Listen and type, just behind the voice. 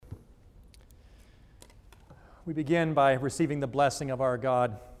We begin by receiving the blessing of our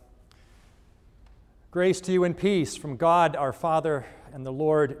God. Grace to you and peace from God our Father and the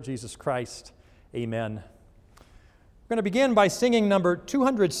Lord Jesus Christ. Amen. We're going to begin by singing number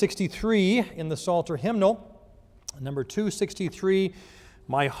 263 in the Psalter hymnal. Number 263,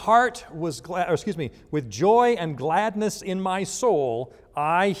 my heart was glad, with joy and gladness in my soul,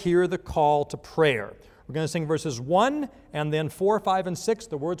 I hear the call to prayer. We're going to sing verses 1 and then 4, 5, and 6.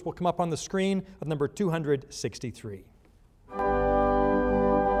 The words will come up on the screen of number 263.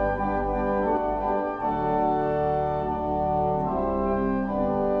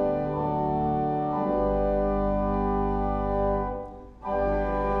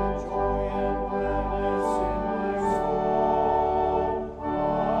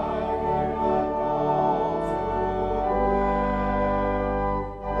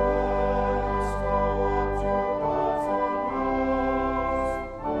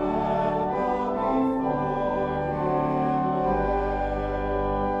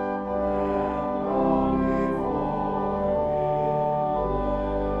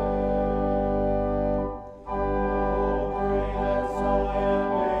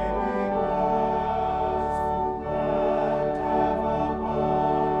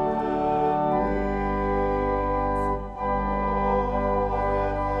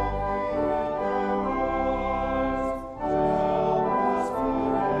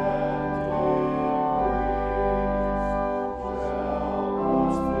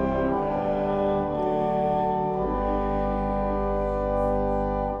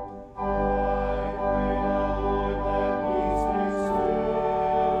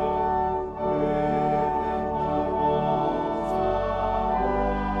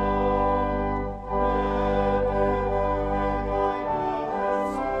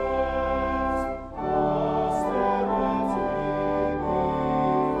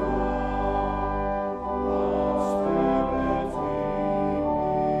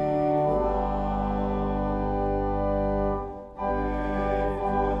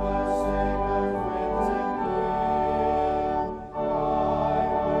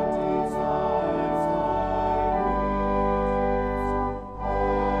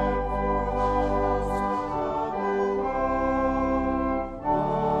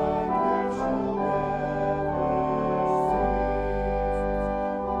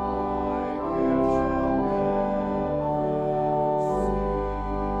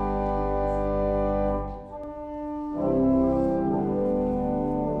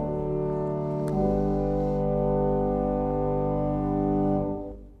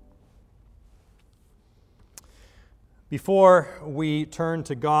 Before we turn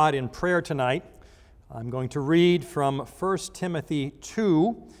to God in prayer tonight, I'm going to read from 1 Timothy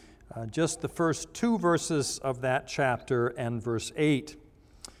 2, just the first 2 verses of that chapter and verse 8.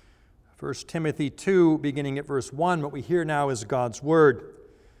 1 Timothy 2, beginning at verse 1, what we hear now is God's Word.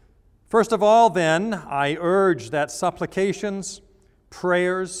 First of all, then, I urge that supplications,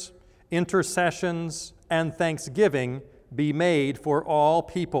 prayers, intercessions, and thanksgiving be made for all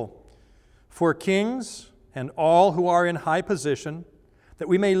people, for kings, and all who are in high position, that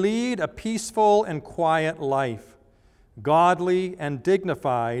we may lead a peaceful and quiet life, godly and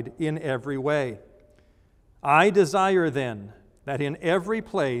dignified in every way. I desire then that in every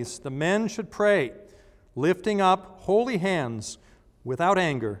place the men should pray, lifting up holy hands without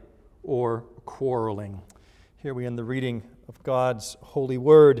anger or quarreling. Here we end the reading of God's holy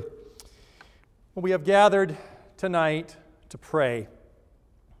word. We have gathered tonight to pray.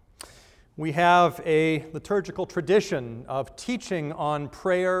 We have a liturgical tradition of teaching on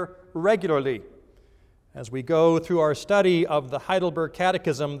prayer regularly. As we go through our study of the Heidelberg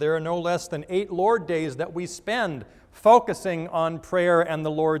Catechism, there are no less than 8 Lord Days that we spend focusing on prayer and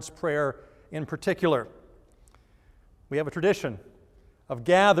the Lord's Prayer in particular. We have a tradition of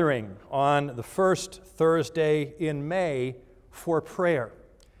gathering on the first Thursday in May for prayer.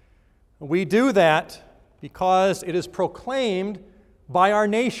 We do that because it is proclaimed by our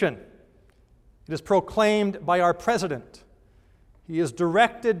nation. It is proclaimed by our president. He is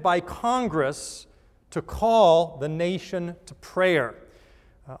directed by Congress to call the nation to prayer.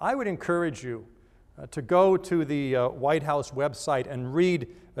 I would encourage you to go to the White House website and read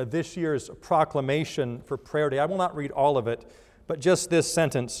this year's proclamation for Prayer Day. I will not read all of it, but just this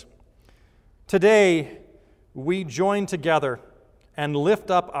sentence. Today, we join together and lift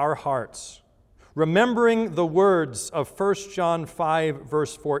up our hearts, remembering the words of 1 John 5,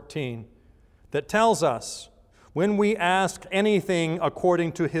 verse 14, that tells us, when we ask anything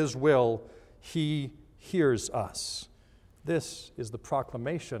according to His will, He hears us. This is the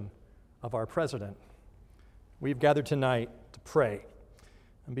proclamation of our president. We've gathered tonight to pray.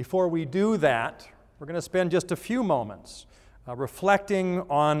 And before we do that, we're going to spend just a few moments reflecting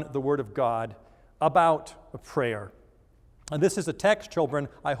on the Word of God about prayer. And this is a text, children,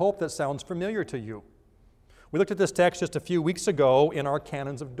 I hope that sounds familiar to you. We looked at this text just a few weeks ago in our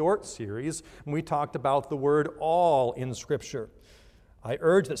Canons of Dort series, and we talked about the word all in Scripture. I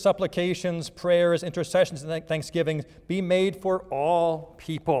urge that supplications, prayers, intercessions, and thanksgivings be made for all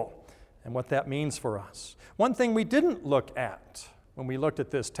people, and what that means for us. One thing we didn't look at when we looked at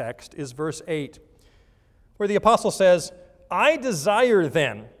this text is verse 8, where the apostle says, I desire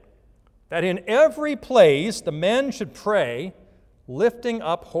then that in every place the men should pray, lifting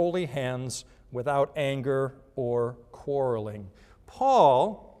up holy hands without anger or quarreling.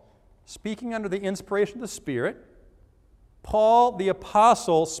 Paul, speaking under the inspiration of the Spirit, Paul the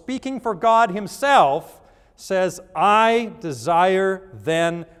apostle, speaking for God himself, says, I desire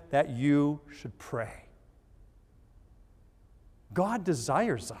then that you should pray. God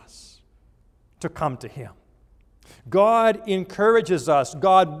desires us to come to Him. God encourages us,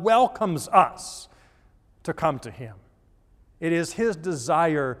 God welcomes us to come to Him. It is His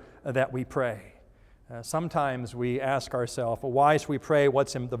desire that we pray. Sometimes we ask ourselves, well, why should we pray?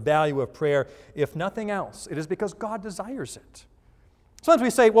 What's the value of prayer? If nothing else, it is because God desires it. Sometimes we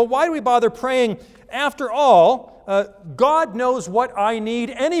say, well, why do we bother praying? After all, God knows what I need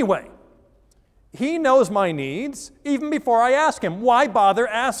anyway. He knows my needs even before I ask Him. Why bother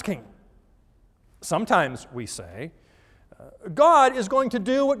asking? Sometimes we say, God is going to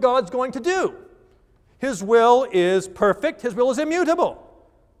do what God's going to do. His will is perfect. His will is immutable.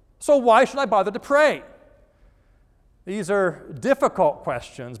 So why should I bother to pray? These are difficult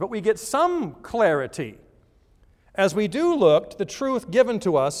questions, but we get some clarity as we do look to the truth given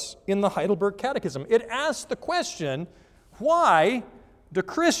to us in the Heidelberg Catechism. It asks the question, why do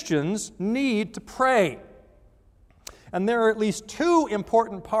Christians need to pray? And there are at least two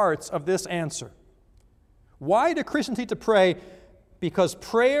important parts of this answer. Why do Christians need to pray? Because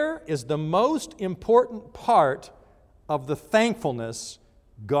prayer is the most important part of the thankfulness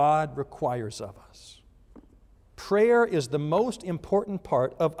God requires of us. Prayer is the most important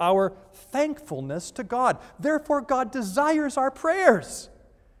part of our thankfulness to God. Therefore, God desires our prayers.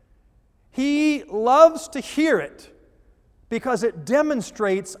 He loves to hear it because it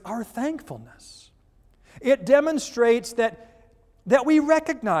demonstrates our thankfulness. It demonstrates that we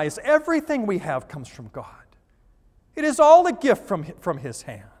recognize everything we have comes from God. It is all a gift from His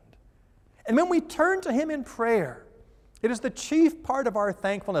hand. And when we turn to Him in prayer, it is the chief part of our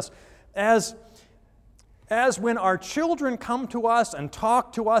thankfulness. As when our children come to us and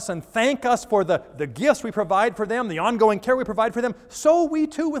talk to us and thank us for the gifts we provide for them, the ongoing care we provide for them, so we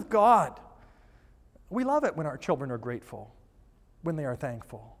too with God. We love it when our children are grateful, when they are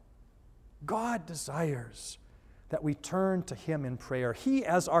thankful. God desires that we turn to Him in prayer. He,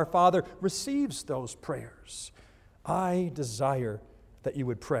 as our Father, receives those prayers. I desire that you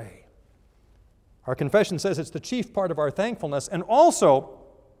would pray. Our confession says it's the chief part of our thankfulness, and also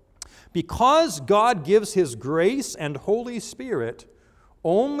because God gives His grace and Holy Spirit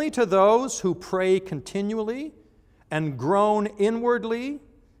only to those who pray continually and groan inwardly,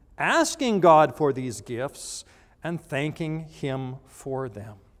 asking God for these gifts and thanking Him for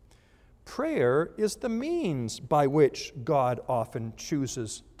them. Prayer is the means by which God often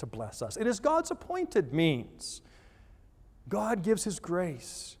chooses to bless us. It is God's appointed means. God gives His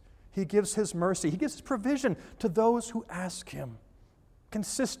grace. He gives His mercy. He gives His provision to those who ask Him,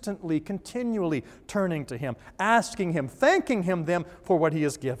 consistently, continually turning to Him, asking Him, thanking Him them for what He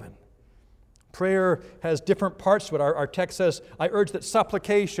has given. Prayer has different parts to it. Our text says, I urge that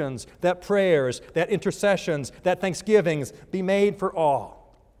supplications, that prayers, that intercessions, that thanksgivings be made for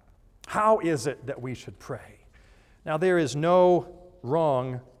all. How is it that we should pray? Now, there is no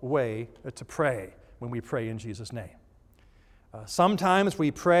wrong way to pray when we pray in Jesus' name. Sometimes we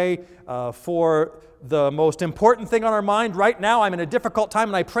pray for the most important thing on our mind. Right now, I'm in a difficult time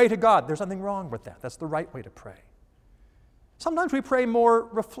and I pray to God. There's nothing wrong with that. That's the right way to pray. Sometimes we pray more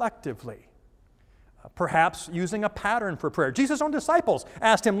reflectively, perhaps using a pattern for prayer. Jesus' own disciples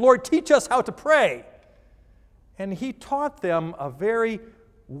asked Him, Lord, teach us how to pray. And He taught them a very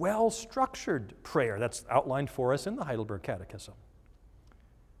well-structured prayer that's outlined for us in the Heidelberg Catechism.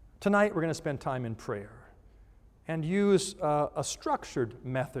 Tonight, we're going to spend time in prayer and use a structured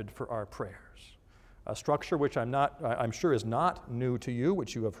method for our prayers. A structure which I'm sure is not new to you,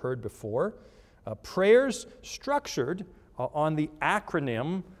 which you have heard before. Prayers structured on the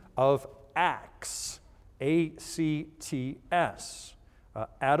acronym of ACTS, A-C-T-S.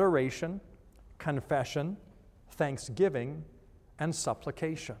 Adoration, confession, thanksgiving, and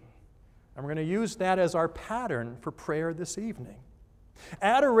supplication. And we're going to use that as our pattern for prayer this evening.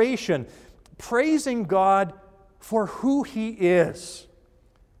 Adoration, praising God for who He is,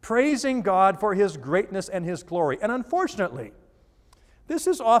 praising God for His greatness and His glory. And unfortunately, this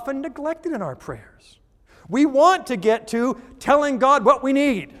is often neglected in our prayers. We want to get to telling God what we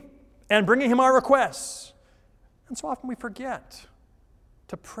need and bringing Him our requests. And so often we forget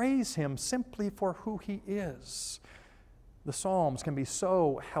to praise Him simply for who He is. The Psalms can be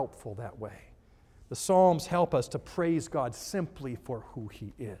so helpful that way. The Psalms help us to praise God simply for who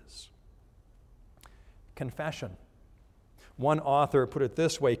He is. Confession. One author put it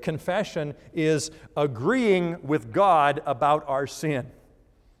this way: confession is agreeing with God about our sin,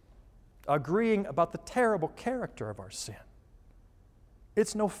 agreeing about the terrible character of our sin.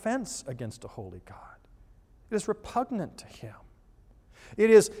 It's no offense against a holy God. It is repugnant to Him. It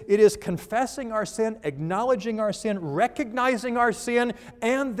is confessing our sin, acknowledging our sin, recognizing our sin,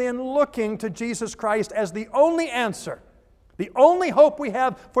 and then looking to Jesus Christ as the only answer. The only hope we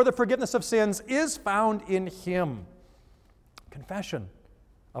have for the forgiveness of sins is found in Him. Confession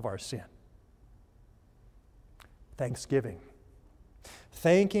of our sin. Thanksgiving.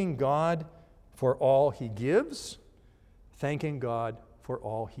 Thanking God for all He gives, thanking God for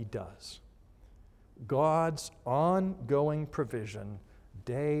all He does. God's ongoing provision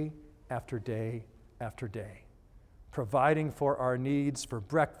day after day after day, providing for our needs for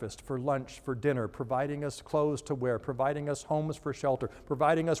breakfast, for lunch, for dinner, providing us clothes to wear, providing us homes for shelter,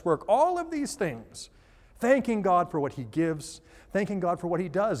 providing us work, all of these things. Thanking God for what He gives, thanking God for what He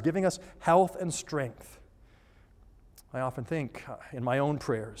does, giving us health and strength. I often think in my own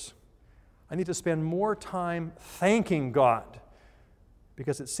prayers, I need to spend more time thanking God,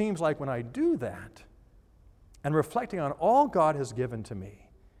 because it seems like when I do that and reflecting on all God has given to me,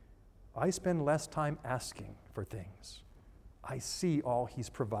 I spend less time asking for things. I see all He's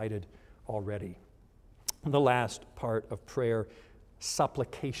provided already. The last part of prayer,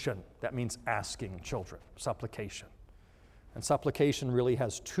 supplication. That means asking, children. Supplication. And supplication really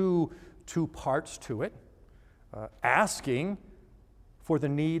has two parts to it. Asking for the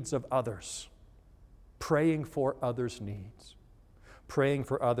needs of others. Praying for others' needs. Praying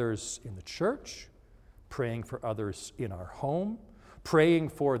for others in the church. Praying for others in our home. Praying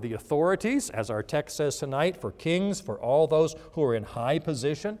for the authorities, as our text says tonight, for kings, for all those who are in high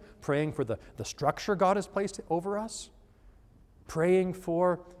position. Praying for the structure God has placed over us. Praying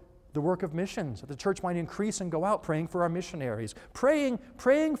for the work of missions, that the church might increase and go out, praying for our missionaries. Praying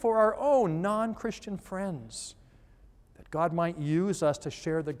for our own non-Christian friends, that God might use us to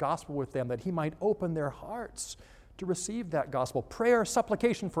share the gospel with them, that He might open their hearts to receive that gospel. Prayer,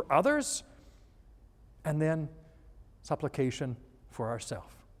 supplication for others, and then supplication for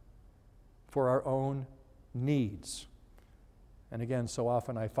ourselves, for our own needs. And again, so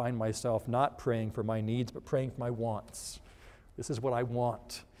often I find myself not praying for my needs, but praying for my wants. This is what I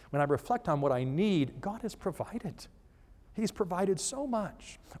want. When I reflect on what I need, God has provided. He's provided so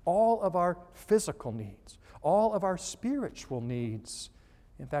much. All of our physical needs, all of our spiritual needs.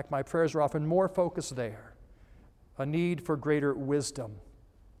 In fact, my prayers are often more focused there. A need for greater wisdom,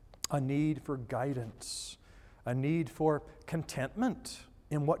 a need for guidance, a need for contentment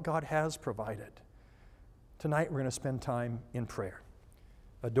in what God has provided. Tonight we're going to spend time in prayer,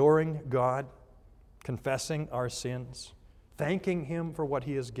 adoring God, confessing our sins, thanking Him for what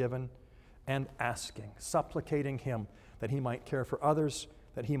He has given, and asking, supplicating Him that He might care for others,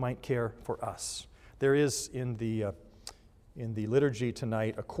 that He might care for us. There is in the liturgy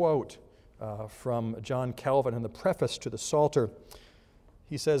tonight a quote from John Calvin in the preface to the Psalter.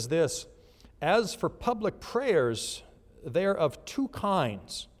 He says this: "As for public prayers, they are of two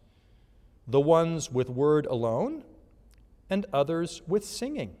kinds, the ones with word alone, and others with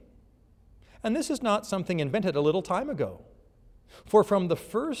singing. And this is not something invented a little time ago. For from the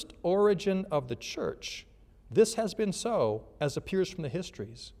first origin of the church, this has been so, as appears from the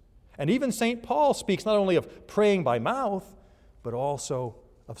histories. And even St. Paul speaks not only of praying by mouth, but also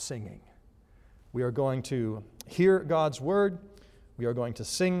of singing." We are going to hear God's word. We are going to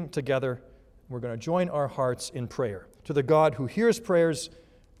sing together. We're going to join our hearts in prayer to the God who hears prayers,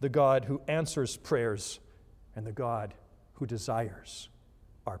 the God who answers prayers, and the God who desires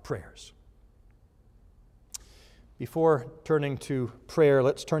our prayers. Before turning to prayer,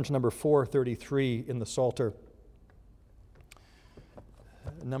 let's turn to number 433 in the Psalter.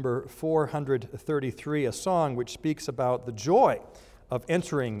 Number 433, a song which speaks about the joy of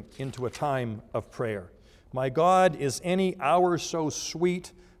entering into a time of prayer. My God, is any hour so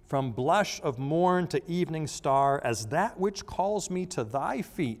sweet, from blush of morn to evening star, as that which calls me to thy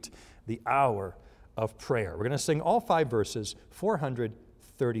feet, the hour of prayer. We're going to sing all 5 verses,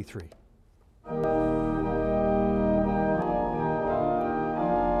 433.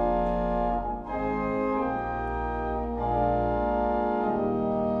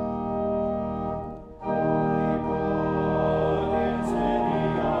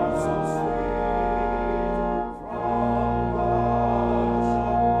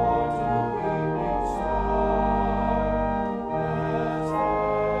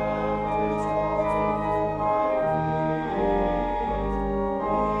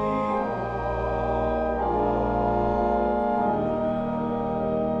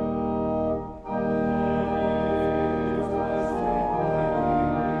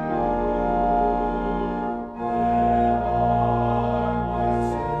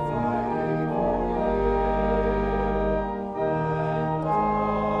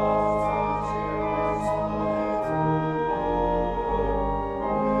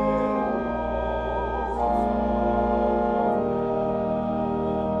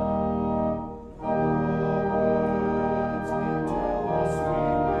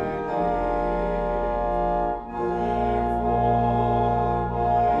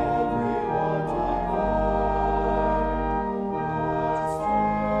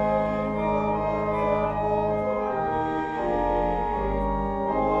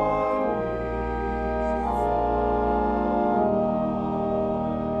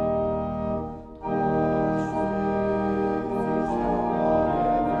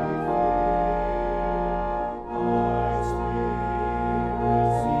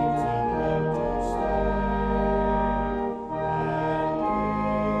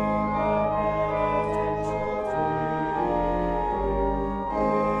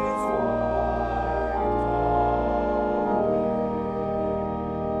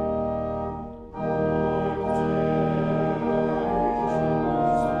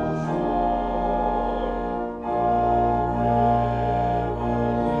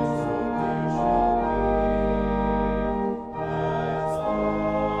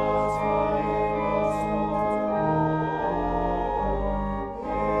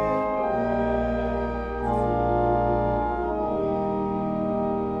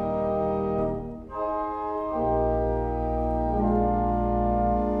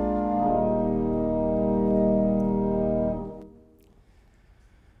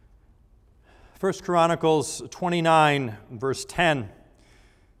 1 Chronicles 29, verse 10.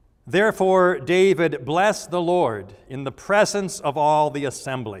 Therefore David blessed the Lord in the presence of all the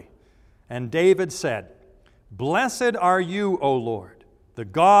assembly. And David said, Blessed are you, O Lord, the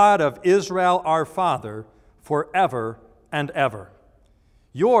God of Israel our Father, forever and ever.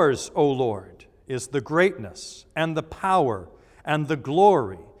 Yours, O Lord, is the greatness and the power and the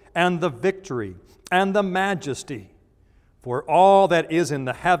glory and the victory and the majesty. For all that is in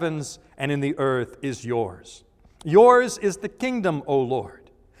the heavens and in the earth is yours. Yours is the kingdom, O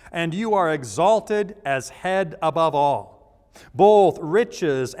Lord, and you are exalted as head above all. Both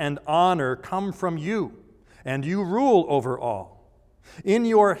riches and honor come from you, and you rule over all. In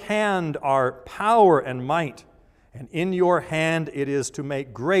your hand are power and might, and in your hand it is to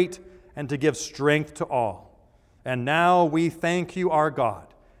make great and to give strength to all. And now we thank you, our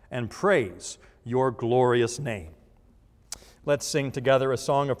God, and praise your glorious name. Let's sing together a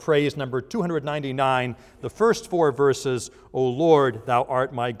song of praise, number 299, the first 4 verses, O Lord, thou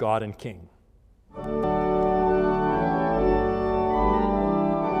art my God and King.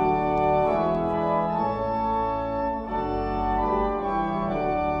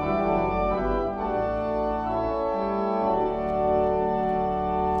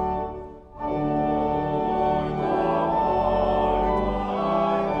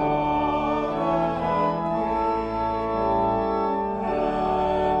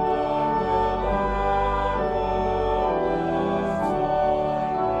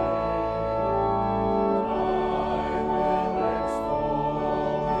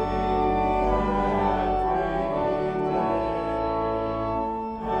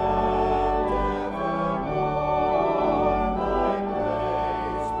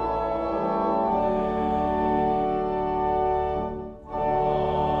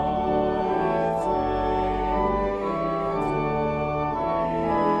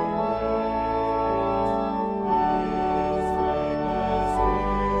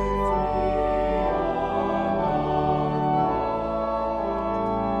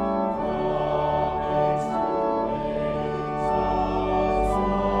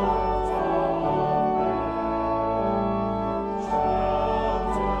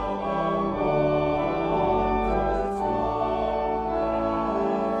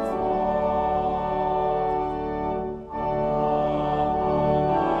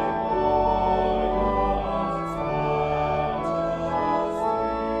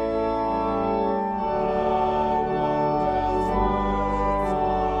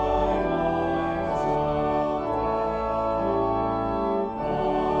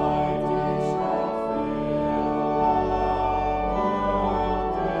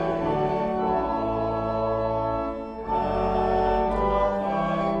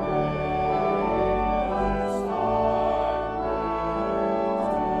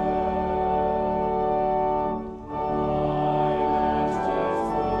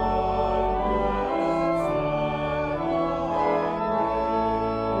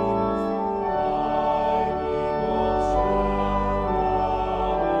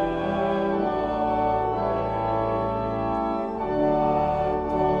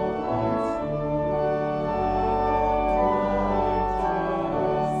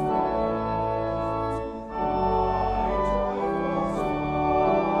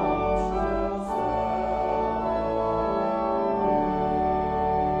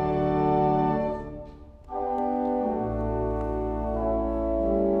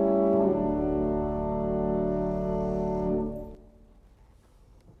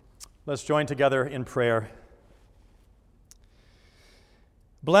 Let's join together in prayer.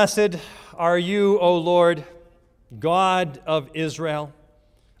 Blessed are you, O Lord, God of Israel,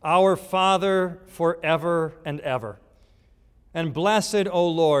 our Father forever and ever. And blessed, O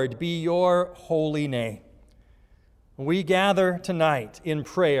Lord, be your holy name. We gather tonight in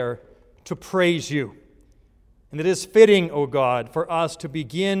prayer to praise you. And it is fitting, O God, for us to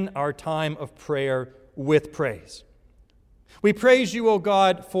begin our time of prayer with praise. We praise you, O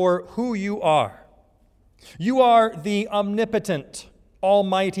God, for who you are. You are the omnipotent,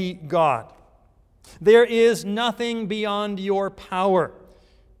 almighty God. There is nothing beyond your power.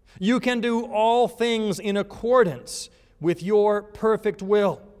 You can do all things in accordance with your perfect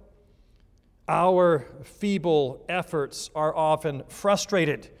will. Our feeble efforts are often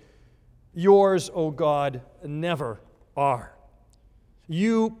frustrated. Yours, O God, never are.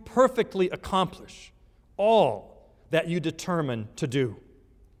 You perfectly accomplish all that you determine to do.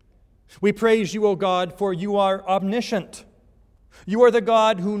 We praise you, O God, for you are omniscient. You are the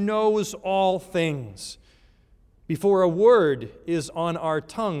God who knows all things. Before a word is on our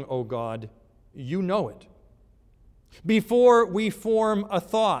tongue, O God, you know it. Before we form a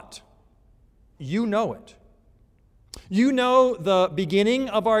thought, you know it. You know the beginning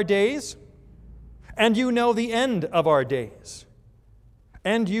of our days, and you know the end of our days,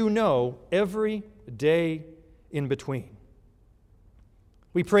 and you know every day in between.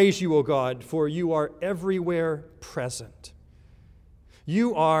 We praise you, O God, for you are everywhere present.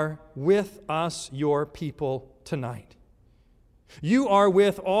 You are with us, your people, tonight. You are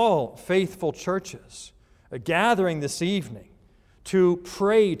with all faithful churches gathering this evening to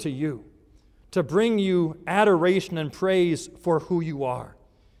pray to you, to bring you adoration and praise for who you are.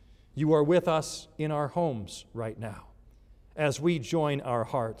 You are with us in our homes right now as we join our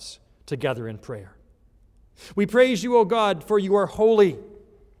hearts together in prayer. We praise you, O God, for you are holy,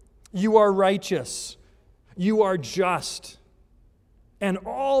 you are righteous, you are just, and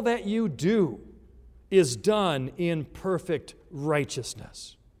all that you do is done in perfect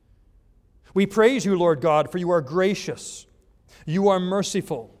righteousness. We praise you, Lord God, for you are gracious, you are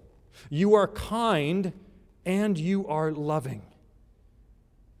merciful, you are kind, and you are loving.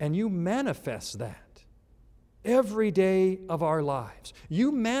 And you manifest that every day of our lives.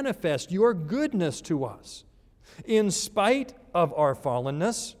 You manifest your goodness to us in spite of our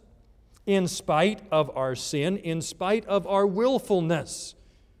fallenness, in spite of our sin, in spite of our willfulness.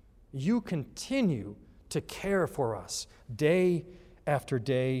 You continue to care for us day after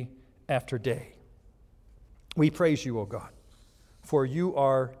day after day. We praise you, O God, for you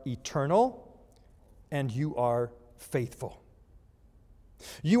are eternal and you are faithful.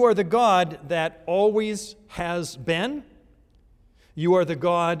 You are the God that always has been. You are the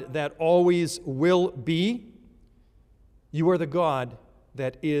God that always will be. You are the God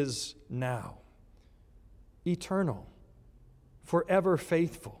that is now. Eternal, forever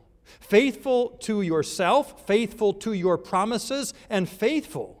faithful. Faithful to yourself, faithful to your promises, and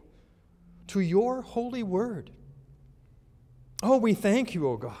faithful to your holy word. Oh, we thank you,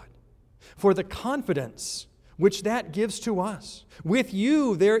 O God, for the confidence which that gives to us. With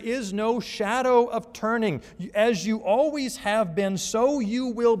you, there is no shadow of turning. As you always have been, so you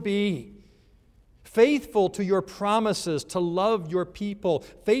will be. Faithful to your promises to love your people.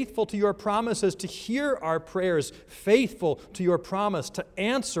 Faithful to your promises to hear our prayers. Faithful to your promise to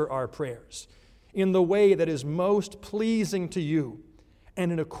answer our prayers in the way that is most pleasing to you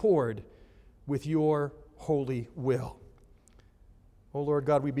and in accord with your holy will. O Lord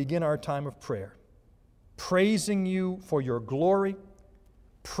God, we begin our time of prayer praising you for your glory,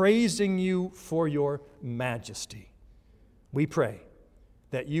 praising you for your majesty. We pray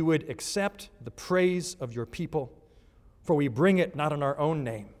that you would accept the praise of your people, for we bring it not in our own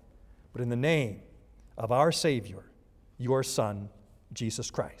name, but in the name of our Savior, your Son, Jesus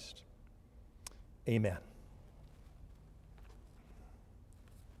Christ. Amen.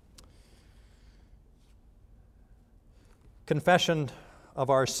 Confession of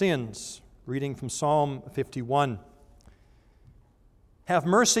our sins, reading from Psalm 51. Have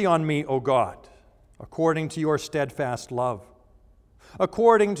mercy on me, O God, according to your steadfast love.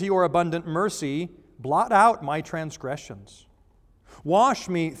 According to your abundant mercy, blot out my transgressions. Wash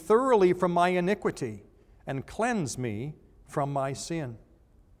me thoroughly from my iniquity and cleanse me from my sin.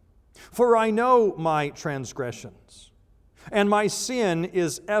 For I know my transgressions, and my sin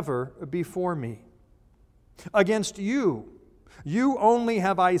is ever before me. Against you only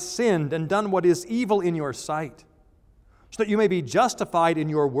have I sinned and done what is evil in your sight, so that you may be justified in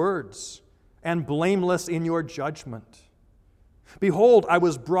your words and blameless in your judgment. Behold, I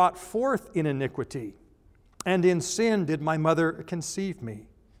was brought forth in iniquity, and in sin did my mother conceive me.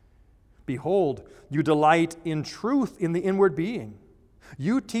 Behold, you delight in truth in the inward being.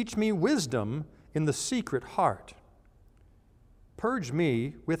 You teach me wisdom in the secret heart. Purge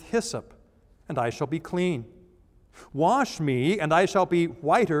me with hyssop, and I shall be clean. Wash me, and I shall be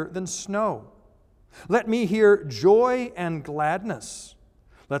whiter than snow. Let me hear joy and gladness.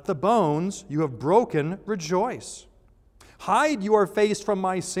 Let the bones you have broken rejoice. Hide your face from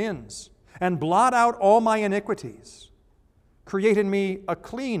my sins, and blot out all my iniquities. Create in me a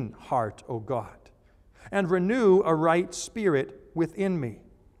clean heart, O God, and renew a right spirit within me.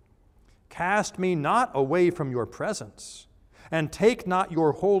 Cast me not away from your presence, and take not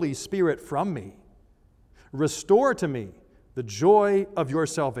your Holy Spirit from me. Restore to me the joy of your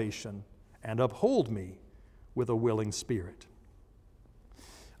salvation, and uphold me with a willing spirit.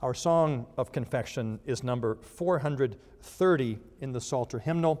 Our song of confession is number 430 in the Psalter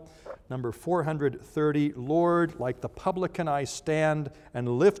hymnal. Number 430, Lord, like the publican I stand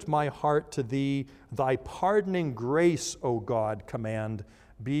and lift my heart to thee. Thy pardoning grace, O God, command.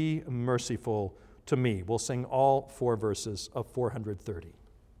 Be merciful to me. We'll sing all four verses of 430.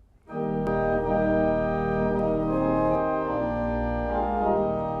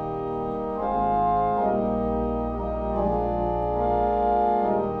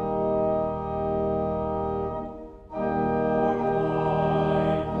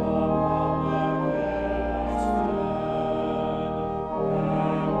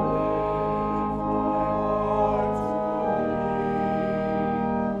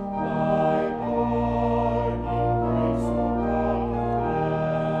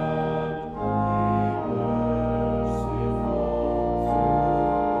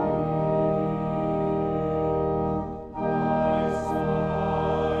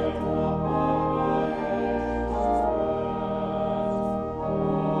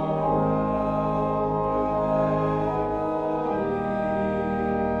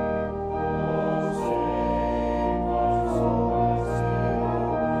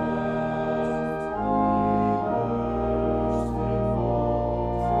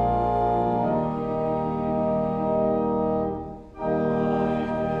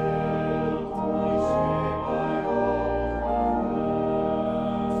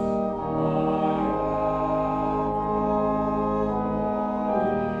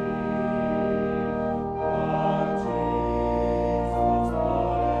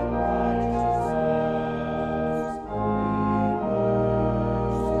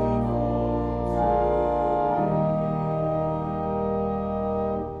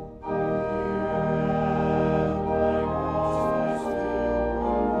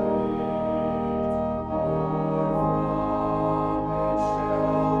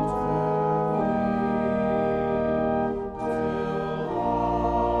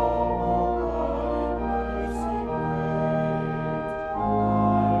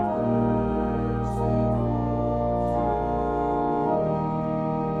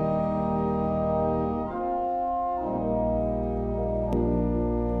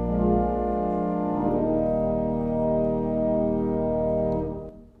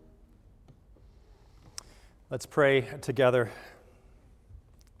 Let's pray together.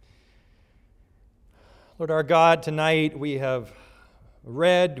 Lord our God, tonight we have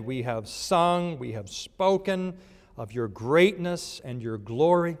read, we have sung, we have spoken of your greatness and your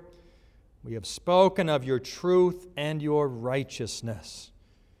glory. We have spoken of your truth and your righteousness.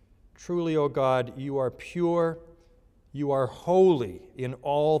 Truly, O God, you are pure, you are holy in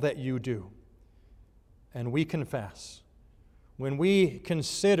all that you do. And we confess, when we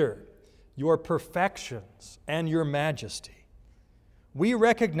consider your perfections and your majesty, we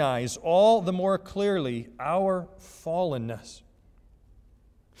recognize all the more clearly our fallenness.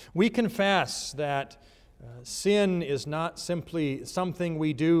 We confess that sin is not simply something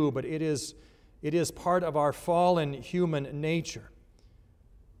we do, but it is part of our fallen human nature.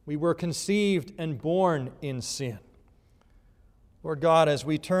 We were conceived and born in sin. Lord God, as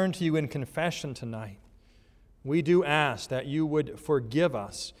we turn to you in confession tonight, we do ask that you would forgive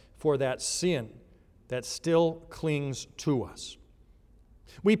us for that sin that still clings to us.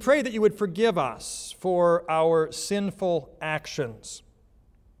 We pray that you would forgive us for our sinful actions,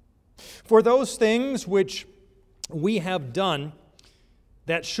 for those things which we have done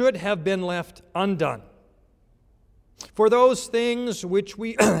that should have been left undone, for those things which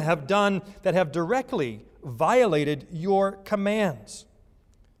we have done that have directly violated your commands.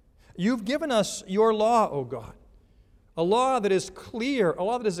 You've given us your law, O God, a law that is clear, a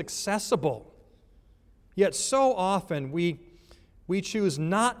law that is accessible. Yet so often we choose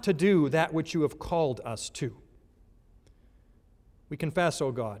not to do that which you have called us to. We confess,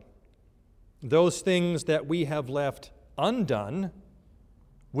 O God, those things that we have left undone,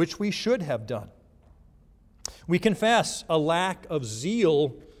 which we should have done. We confess a lack of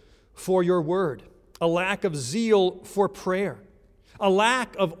zeal for your word, a lack of zeal for prayer, a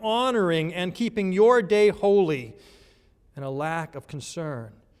lack of honoring and keeping your day holy, and a lack of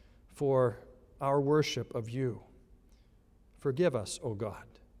concern for our worship of you. Forgive us, O God.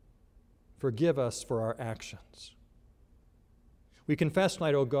 Forgive us for our actions. We confess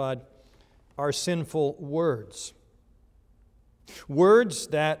tonight, O God, our sinful words. Words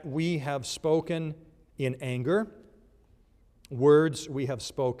that we have spoken in anger, words we have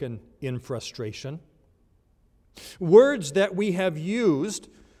spoken in frustration, words that we have used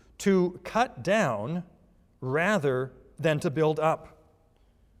to cut down rather than to build up.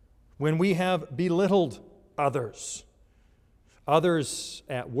 When we have belittled others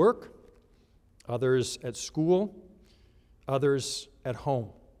at work, others at school, others at home.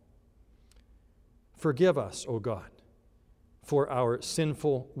 Forgive us, O God, for our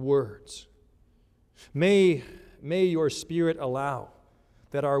sinful words. May your Spirit allow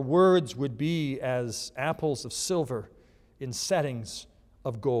that our words would be as apples of silver in settings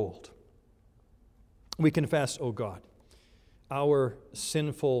of gold. We confess, O God, our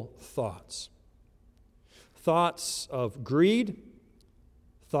sinful thoughts. Thoughts of greed,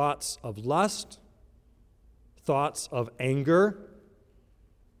 thoughts of lust, thoughts of anger,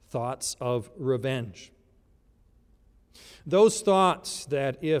 thoughts of revenge. Those thoughts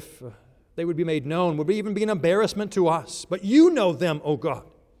that, if they would be made known, would even be an embarrassment to us. But you know them, O God.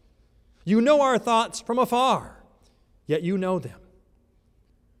 You know our thoughts from afar, yet you know them.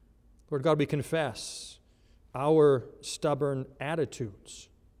 Lord God, we confess our stubborn attitudes,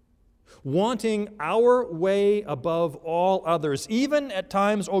 wanting our way above all others, even at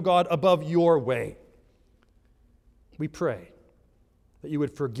times, O God, above your way. We pray that you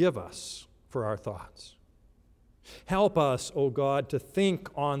would forgive us for our thoughts. Help us, O God, to think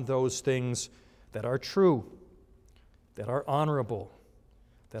on those things that are true, that are honorable,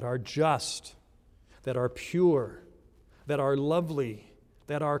 that are just, that are pure, that are lovely,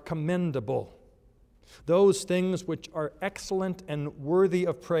 that are commendable. Those things which are excellent and worthy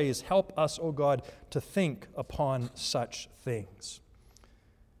of praise. Help us, O God, to think upon such things.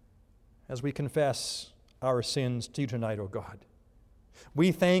 As we confess our sins to you tonight, O God,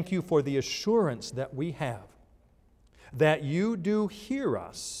 we thank you for the assurance that we have that you do hear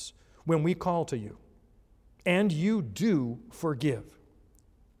us when we call to you, and you do forgive.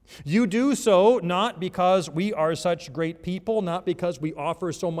 You do so not because we are such great people, not because we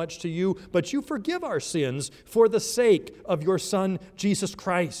offer so much to you, but you forgive our sins for the sake of your Son, Jesus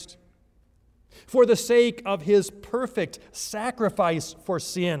Christ, for the sake of his perfect sacrifice for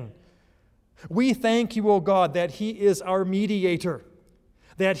sin. We thank you, O God, that he is our mediator,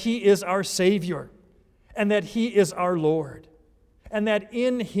 that he is our Savior, and that he is our Lord, and that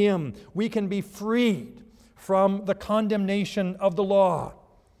in him we can be freed from the condemnation of the law.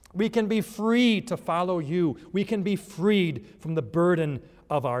 We can be free to follow you. We can be freed from the burden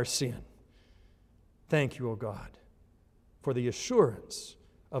of our sin. Thank you, O God, for the assurance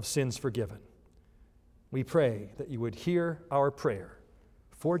of sins forgiven. We pray that you would hear our prayer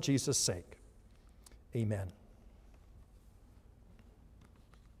for Jesus' sake. Amen.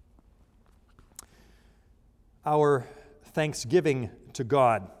 Our thanksgiving to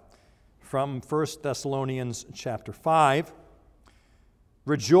God from 1 Thessalonians chapter 5.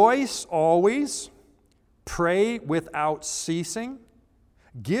 Rejoice always, pray without ceasing,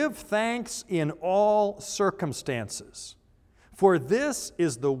 give thanks in all circumstances, for this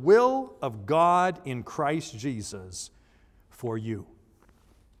is the will of God in Christ Jesus for you.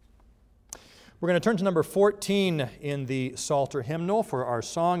 We're going to turn to number 14 in the Psalter hymnal for our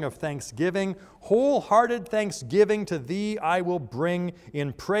song of thanksgiving. Wholehearted thanksgiving to Thee I will bring,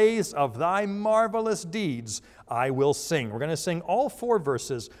 in praise of Thy marvelous deeds I will sing. We're going to sing all 4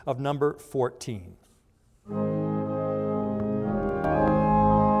 verses of number 14.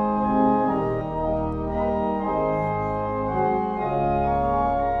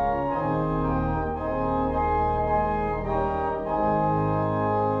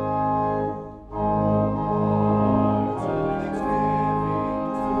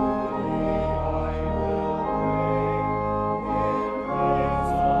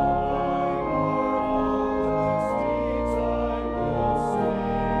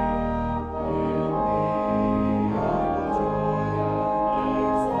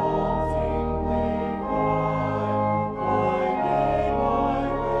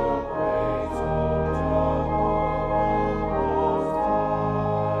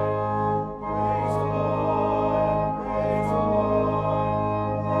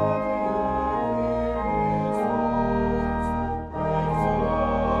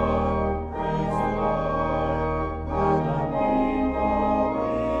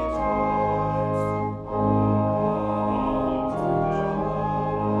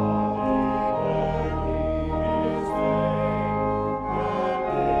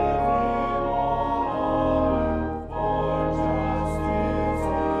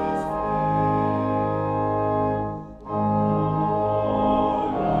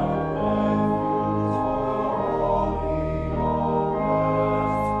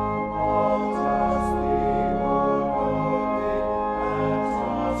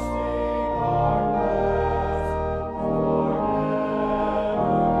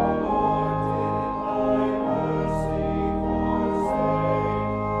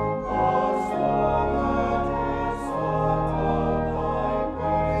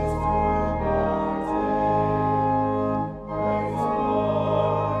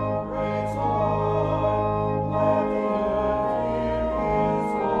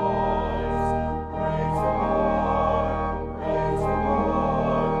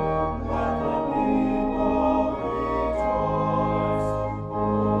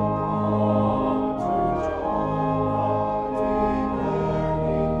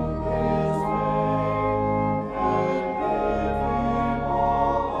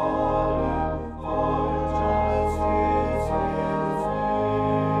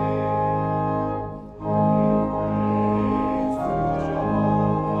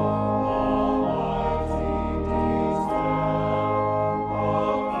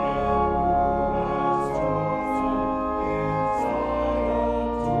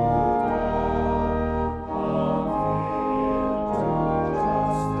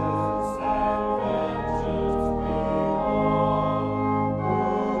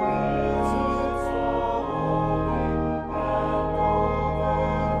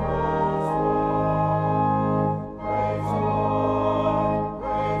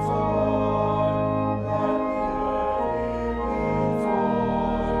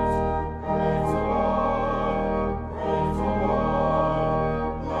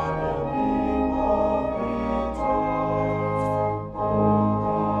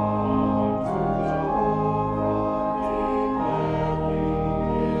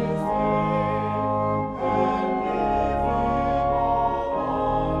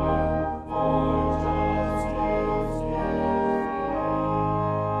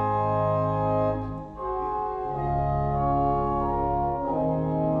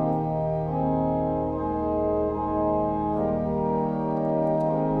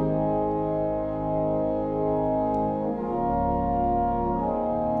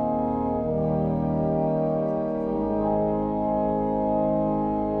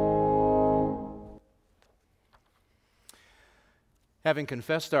 Having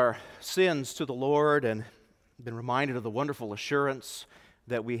confessed our sins to the Lord and been reminded of the wonderful assurance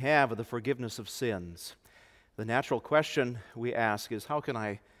that we have of the forgiveness of sins, the natural question we ask is, how can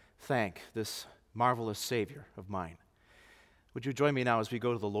I thank this marvelous Savior of mine? Would you join me now as we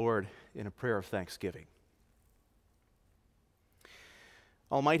go to the Lord in a prayer of thanksgiving?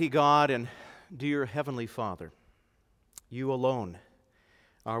 Almighty God and dear Heavenly Father, you alone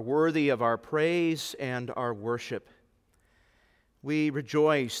are worthy of our praise and our worship. We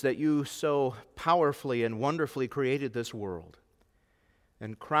rejoice that you so powerfully and wonderfully created this world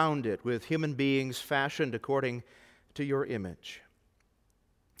and crowned it with human beings fashioned according to your image.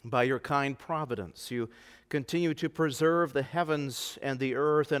 By your kind providence, you continue to preserve the heavens and the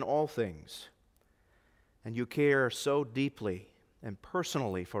earth and all things, and you care so deeply and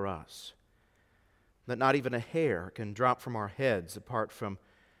personally for us that not even a hair can drop from our heads apart from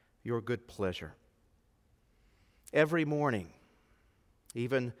your good pleasure. Every morning,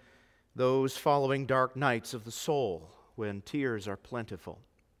 even those following dark nights of the soul when tears are plentiful,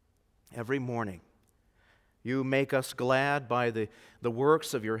 every morning you make us glad by the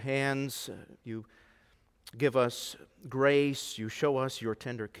works of your hands. You give us grace. You show us your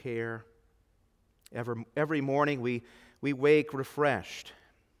tender care. Every morning we wake refreshed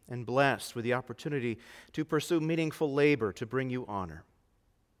and blessed with the opportunity to pursue meaningful labor to bring you honor.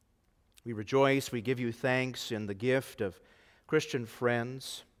 We rejoice, we give you thanks in the gift of Christian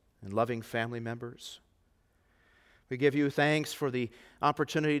friends and loving family members. We give you thanks for the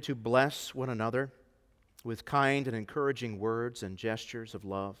opportunity to bless one another with kind and encouraging words and gestures of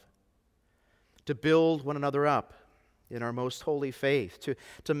love, to build one another up in our most holy faith,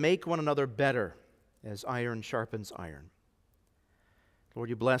 to make one another better as iron sharpens iron. Lord,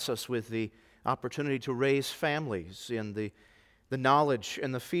 you bless us with the opportunity to raise families in the knowledge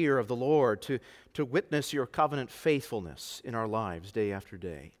and the fear of the Lord, to witness your covenant faithfulness in our lives day after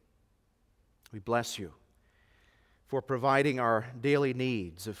day. We bless you for providing our daily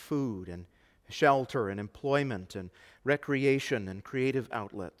needs of food and shelter and employment and recreation and creative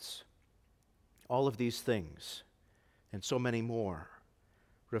outlets. All of these things and so many more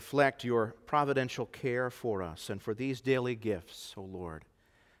reflect your providential care for us, and for these daily gifts, O Lord,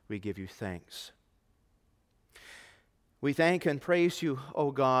 we give you thanks. We thank and praise you,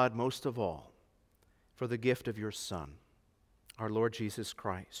 O God, most of all, for the gift of your Son, our Lord Jesus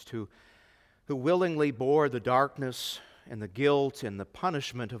Christ, who willingly bore the darkness and the guilt and the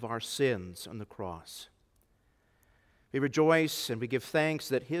punishment of our sins on the cross. We rejoice and we give thanks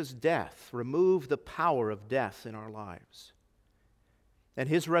that his death removed the power of death in our lives. And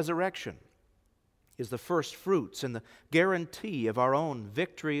his resurrection is the first fruits and the guarantee of our own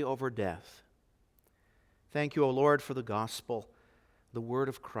victory over death. Thank you, O Lord, for the gospel, the word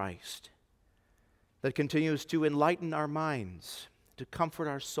of Christ, that continues to enlighten our minds, to comfort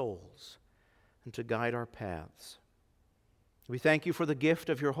our souls, and to guide our paths. We thank you for the gift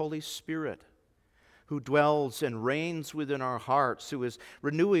of your Holy Spirit, who dwells and reigns within our hearts, who is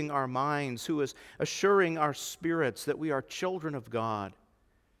renewing our minds, who is assuring our spirits that we are children of God,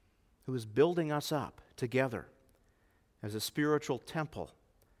 who is building us up together as a spiritual temple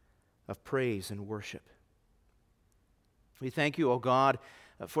of praise and worship. We thank you, O God,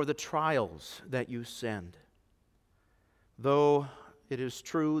 for the trials that you send. Though it is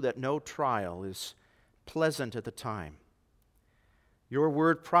true that no trial is pleasant at the time, your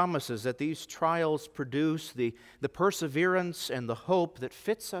word promises that these trials produce the perseverance and the hope that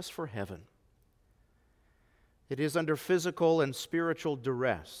fits us for heaven. It is under physical and spiritual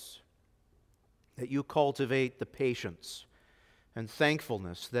duress that you cultivate the patience and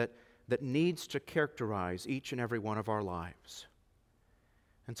thankfulness that needs to characterize each and every one of our lives.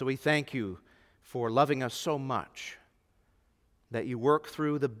 And so we thank you for loving us so much that you work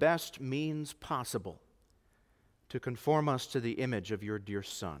through the best means possible to conform us to the image of your dear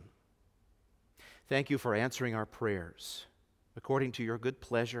Son. Thank you for answering our prayers according to your good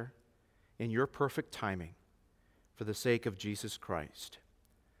pleasure in your perfect timing for the sake of Jesus Christ.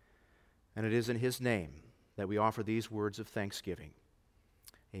 And it is in his name that we offer these words of thanksgiving.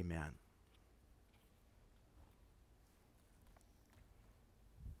 Amen.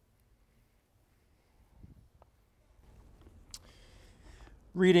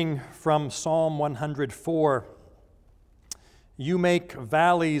 Reading from Psalm 104. You make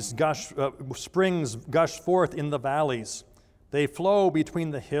springs gush forth in the valleys. They flow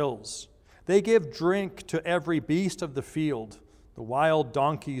between the hills. They give drink to every beast of the field. The wild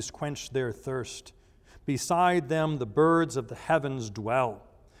donkeys quench their thirst. Beside them the birds of the heavens dwell.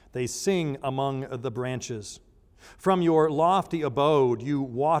 They sing among the branches. From your lofty abode you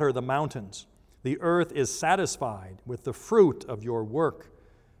water the mountains. The earth is satisfied with the fruit of your work.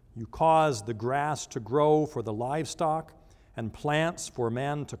 You cause the grass to grow for the livestock and plants for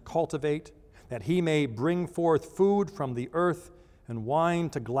man to cultivate, that he may bring forth food from the earth and wine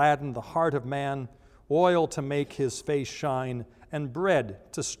to gladden the heart of man, oil to make his face shine, and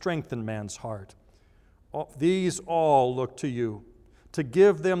bread to strengthen man's heart. These all look to you, to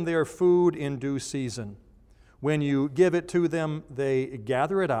give them their food in due season. When you give it to them, they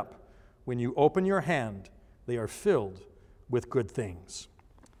gather it up. When you open your hand, they are filled with good things.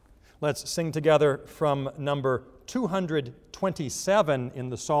 Let's sing together from number 227 in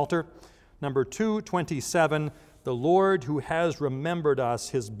the Psalter. Number 227, "The Lord who has remembered us,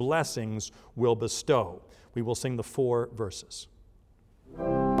 his blessings will bestow." We will sing the 4 verses.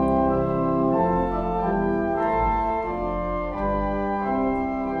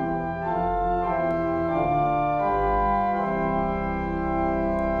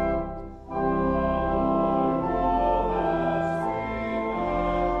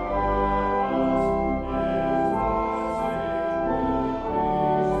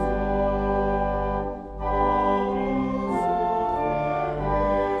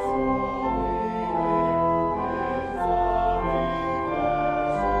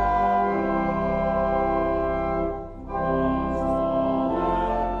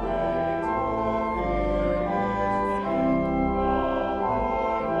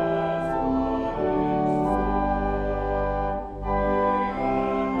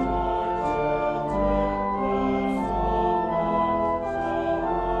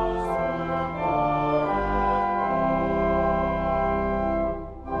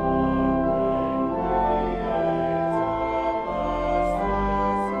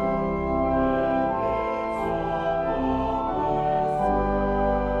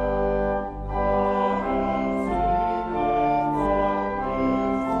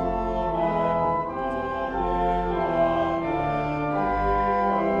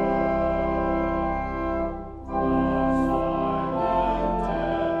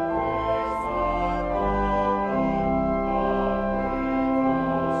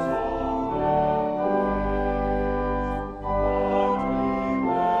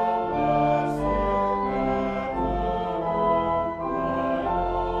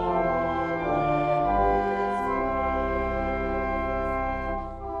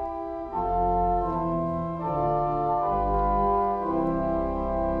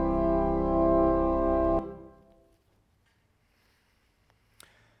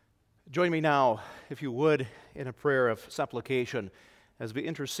 Join me now, if you would, in a prayer of supplication as we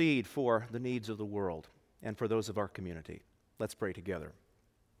intercede for the needs of the world and for those of our community. Let's pray together.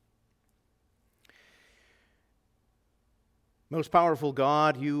 Most powerful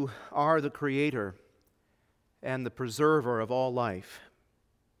God, you are the creator and the preserver of all life.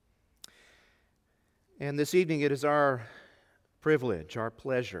 And this evening it is our privilege, our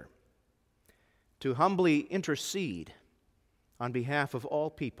pleasure, to humbly intercede on behalf of all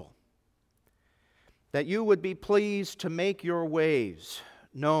people, that you would be pleased to make your ways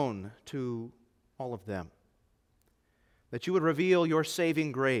known to all of them, that you would reveal your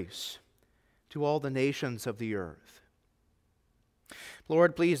saving grace to all the nations of the earth.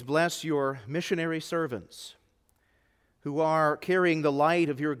 Lord, please bless your missionary servants who are carrying the light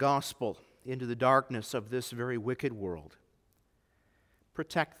of your gospel into the darkness of this very wicked world.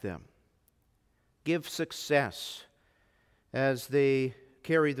 Protect them. Give success as they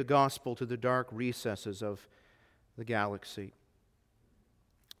carry the gospel to the dark recesses of the galaxy.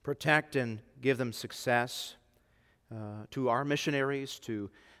 Protect and give them success to our missionaries, to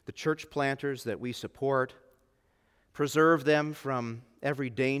the church planters that we support. Preserve them from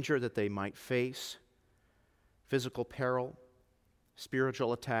every danger that they might face, physical peril,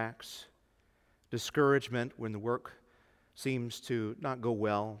 spiritual attacks, discouragement when the work seems to not go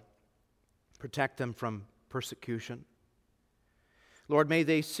well. Protect them from persecution. Lord, may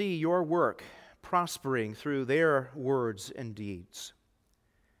they see your work prospering through their words and deeds.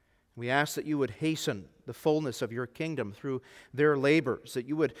 We ask that you would hasten the fullness of your kingdom through their labors, that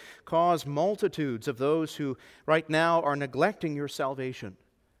you would cause multitudes of those who right now are neglecting your salvation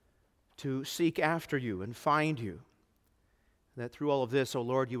to seek after you and find you, that through all of this, O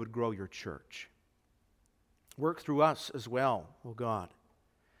Lord, you would grow your church. Work through us as well, O God,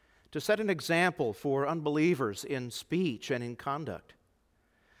 to set an example for unbelievers in speech and in conduct,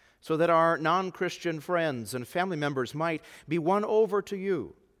 so that our non-Christian friends and family members might be won over to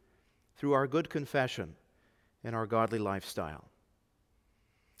you through our good confession and our godly lifestyle.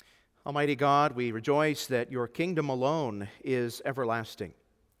 Almighty God, we rejoice that your kingdom alone is everlasting.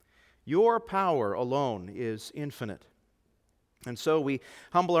 Your power alone is infinite. And so we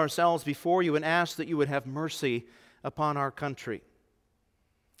humble ourselves before you and ask that you would have mercy upon our country.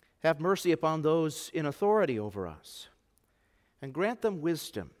 Have mercy upon those in authority over us, and grant them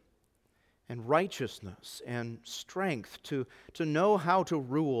wisdom and righteousness and strength to know how to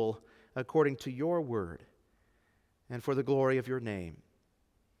rule according to your word and for the glory of your name.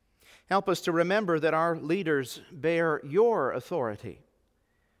 Help us to remember that our leaders bear your authority.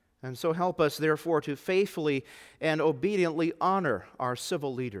 And so help us, therefore, to faithfully and obediently honor our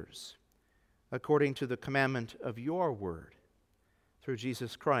civil leaders according to the commandment of your word, through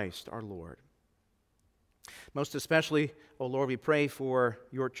Jesus Christ our Lord. Most especially, O Lord, we pray for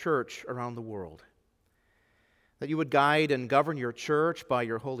your church around the world, that you would guide and govern your church by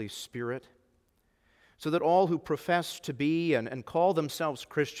your Holy Spirit, so that all who profess to be and call themselves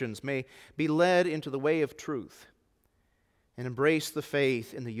Christians may be led into the way of truth and embrace the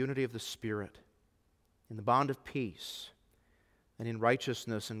faith in the unity of the Spirit, in the bond of peace, and in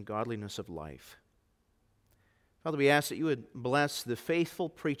righteousness and godliness of life. Father, we ask that you would bless the faithful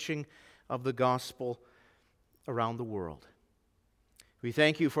preaching of the gospel around the world. We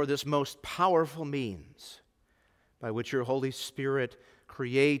thank you for this most powerful means by which your Holy Spirit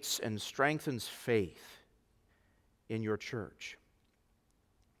creates and strengthens faith in your church.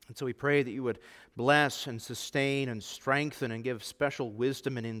 And so we pray that you would bless and sustain and strengthen and give special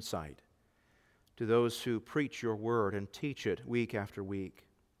wisdom and insight to those who preach your word and teach it week after week.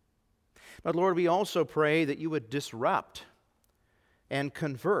 But Lord, we also pray that you would disrupt and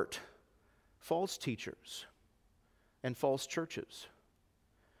convert false teachers and false churches,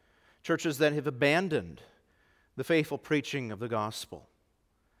 churches that have abandoned the faithful preaching of the gospel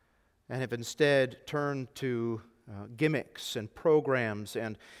and have instead turned to gimmicks and programs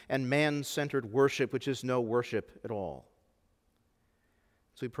and man-centered worship, which is no worship at all.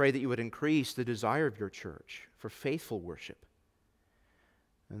 So we pray that you would increase the desire of your church for faithful worship,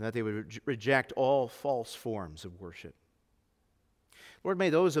 and that they would reject all false forms of worship. Lord, may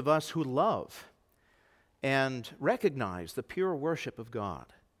those of us who love and recognize the pure worship of God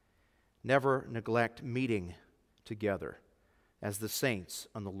never neglect meeting together as the saints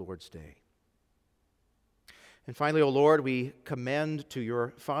on the Lord's day. And finally, O Lord, we commend to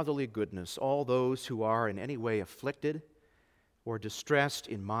your fatherly goodness all those who are in any way afflicted or distressed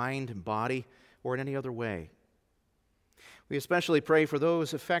in mind and body or in any other way. We especially pray for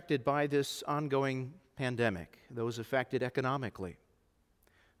those affected by this ongoing pandemic, those affected economically,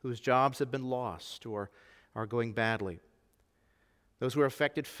 whose jobs have been lost or are going badly, those who are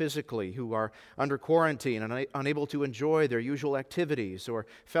affected physically, who are under quarantine and unable to enjoy their usual activities or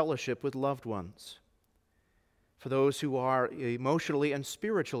fellowship with loved ones, for those who are emotionally and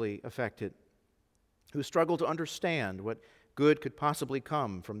spiritually affected, who struggle to understand what good could possibly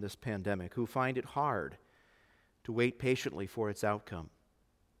come from this pandemic, who find it hard to wait patiently for its outcome.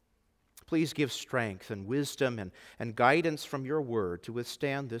 Please give strength and wisdom and guidance from your word to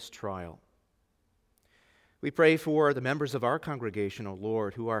withstand this trial. We pray for the members of our congregation, O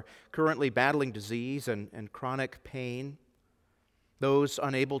Lord, who are currently battling disease and chronic pain, those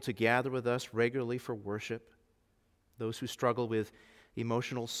unable to gather with us regularly for worship, those who struggle with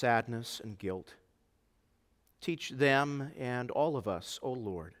emotional sadness and guilt. Teach them and all of us, O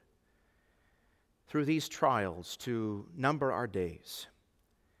Lord, through these trials to number our days,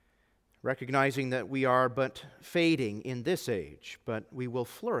 recognizing that we are but fading in this age, but we will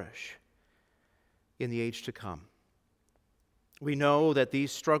flourish in the age to come. We know that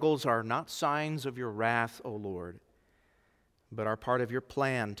these struggles are not signs of your wrath, O Lord, but are part of your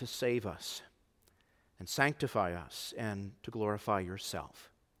plan to save us and sanctify us and to glorify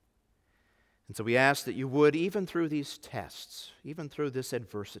yourself. And so we ask that you would, even through these tests, even through this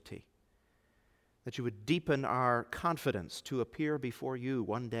adversity, that you would deepen our confidence to appear before you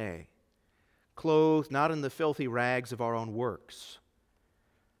one day, clothed not in the filthy rags of our own works,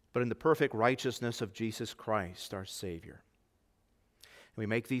 but in the perfect righteousness of Jesus Christ, our Savior. And we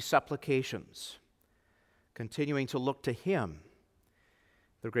make these supplications, continuing to look to Him,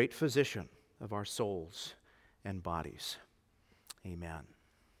 the great physician of our souls and bodies. Amen.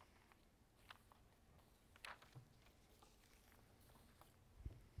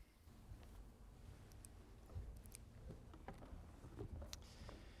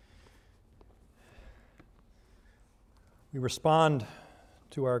 We respond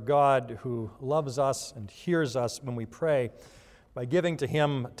to our God who loves us and hears us when we pray by giving to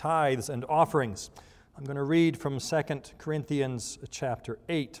Him tithes and offerings. I'm going to read from 2 Corinthians chapter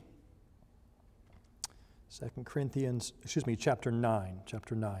 8. Chapter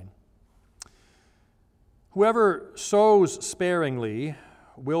 9. Whoever sows sparingly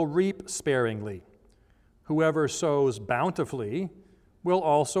will reap sparingly. Whoever sows bountifully will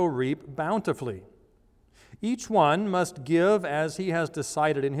also reap bountifully. Each one must give as he has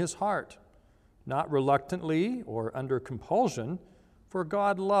decided in his heart, not reluctantly or under compulsion, for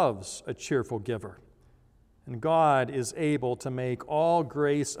God loves a cheerful giver. And God is able to make all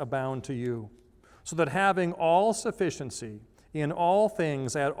grace abound to you, so that having all sufficiency in all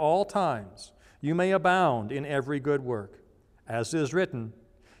things at all times you may abound in every good work. As it is written,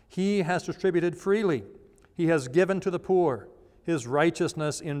 He has distributed freely, He has given to the poor, His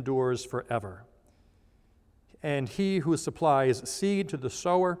righteousness endures forever. And He who supplies seed to the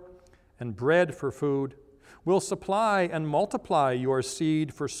sower and bread for food will supply and multiply your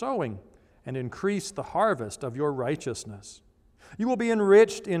seed for sowing and increase the harvest of your righteousness. You will be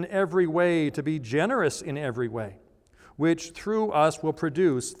enriched in every way to be generous in every way, which through us will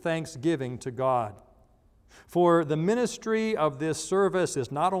produce thanksgiving to God. For the ministry of this service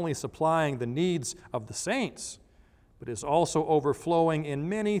is not only supplying the needs of the saints, but is also overflowing in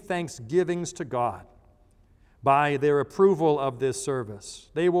many thanksgivings to God. By their approval of this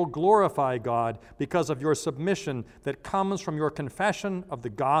service, they will glorify God because of your submission that comes from your confession of the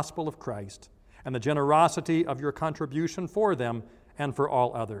gospel of Christ and the generosity of your contribution for them and for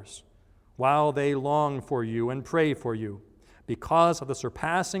all others, while they long for you and pray for you because of the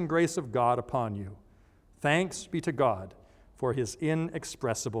surpassing grace of God upon you. Thanks be to God for His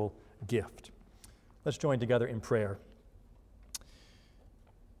inexpressible gift. Let's join together in prayer.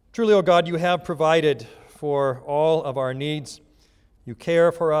 Truly, O God, you have provided for all of our needs. You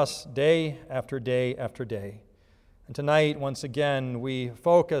care for us day after day after day. And tonight, once again, we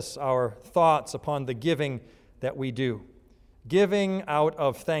focus our thoughts upon the giving that we do, giving out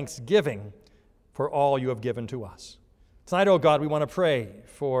of thanksgiving for all you have given to us. Tonight, O God, we want to pray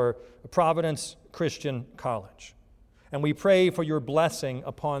for Providence Christian College, and we pray for your blessing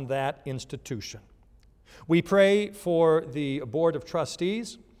upon that institution. We pray for the Board of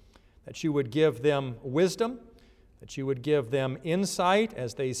Trustees, that you would give them wisdom, that you would give them insight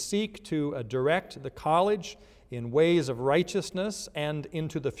as they seek to direct the college in ways of righteousness and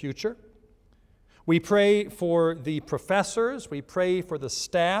into the future. We pray for the professors, we pray for the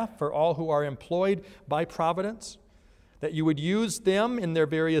staff, for all who are employed by Providence, that you would use them in their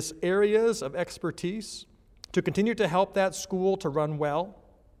various areas of expertise to continue to help that school to run well.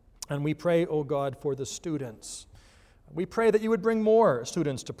 And we pray, O God, for the students. We pray that you would bring more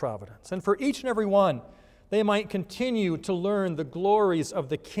students to Providence, and for each and every one, they might continue to learn the glories of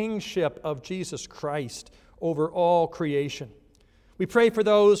the kingship of Jesus Christ over all creation. We pray for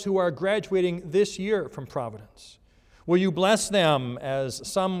those who are graduating this year from Providence. Will you bless them as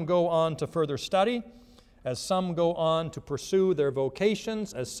some go on to further study, as some go on to pursue their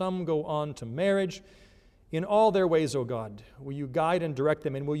vocations, as some go on to marriage? In all their ways, O God, will you guide and direct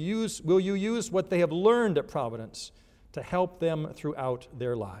them, and will you use what they have learned at Providence to help them throughout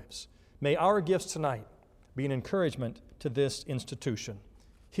their lives? May our gifts tonight be an encouragement to this institution.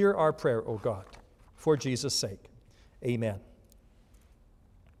 Hear our prayer, O God, for Jesus' sake. Amen.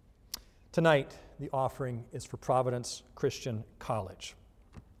 Tonight, the offering is for Providence Christian College.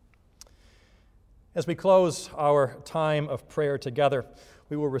 As we close our time of prayer together,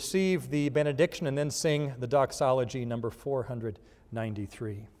 we will receive the benediction and then sing the doxology number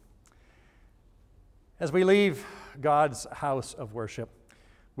 493. As we leave God's house of worship,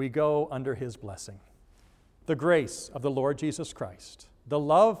 we go under His blessing. The grace of the Lord Jesus Christ, the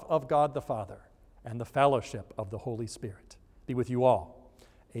love of God the Father, and the fellowship of the Holy Spirit be with you all.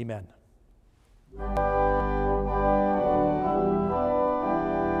 Amen.